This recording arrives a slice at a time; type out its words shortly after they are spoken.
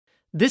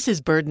This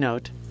is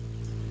BirdNote.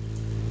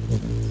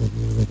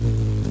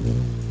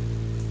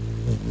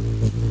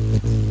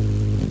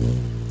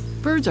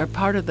 Birds are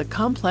part of the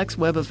complex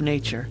web of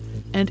nature,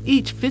 and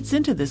each fits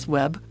into this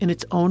web in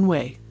its own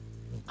way.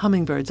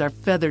 Hummingbirds are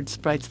feathered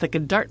sprites that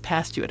can dart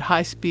past you at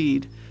high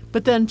speed,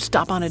 but then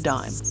stop on a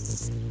dime.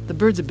 The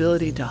bird's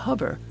ability to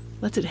hover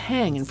lets it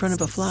hang in front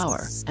of a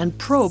flower and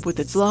probe with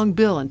its long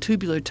bill and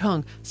tubular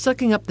tongue,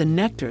 sucking up the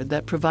nectar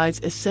that provides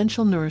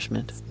essential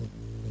nourishment.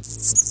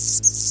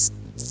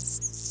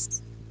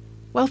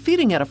 While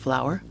feeding at a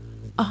flower,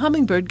 a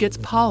hummingbird gets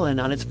pollen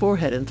on its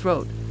forehead and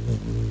throat.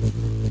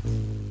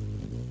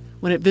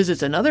 When it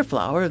visits another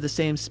flower of the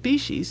same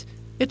species,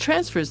 it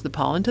transfers the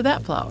pollen to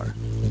that flower.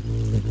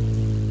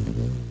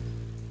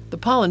 The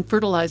pollen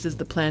fertilizes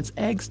the plant's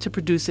eggs to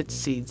produce its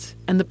seeds,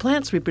 and the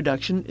plant's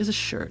reproduction is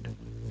assured.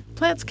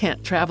 Plants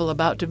can't travel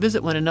about to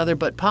visit one another,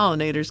 but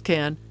pollinators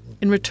can.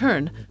 In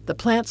return, the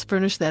plants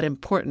furnish that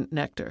important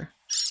nectar.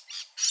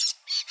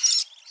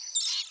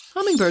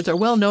 Hummingbirds are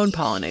well-known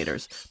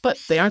pollinators, but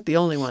they aren't the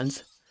only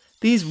ones.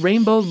 These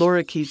rainbow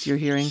lorikeets you're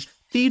hearing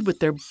feed with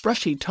their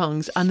brushy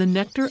tongues on the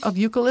nectar of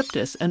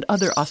eucalyptus and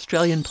other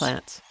Australian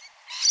plants.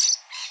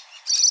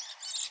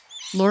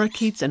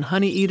 Lorikeets and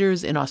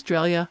honey-eaters in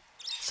Australia,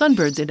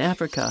 sunbirds in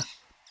Africa,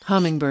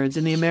 hummingbirds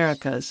in the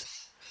Americas.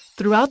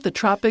 Throughout the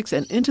tropics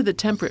and into the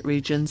temperate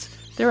regions,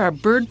 there are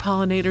bird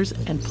pollinators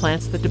and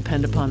plants that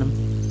depend upon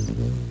them.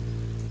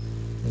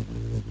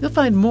 You'll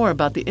find more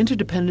about the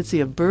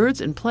interdependency of birds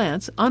and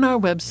plants on our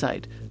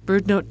website,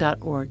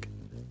 birdnote.org.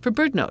 For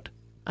BirdNote,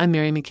 I'm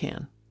Mary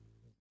McCann.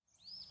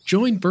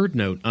 Join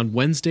BirdNote on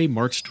Wednesday,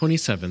 March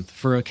 27th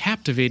for a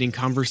captivating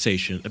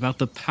conversation about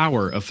the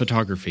power of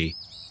photography.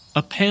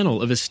 A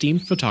panel of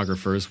esteemed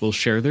photographers will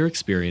share their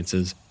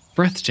experiences,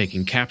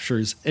 breathtaking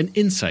captures, and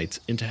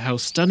insights into how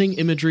stunning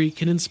imagery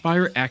can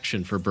inspire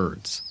action for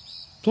birds.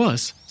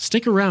 Plus,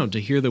 stick around to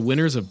hear the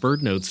winners of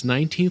BirdNote's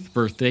 19th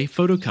birthday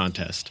photo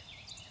contest.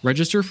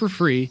 Register for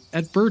free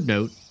at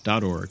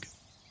birdnote.org.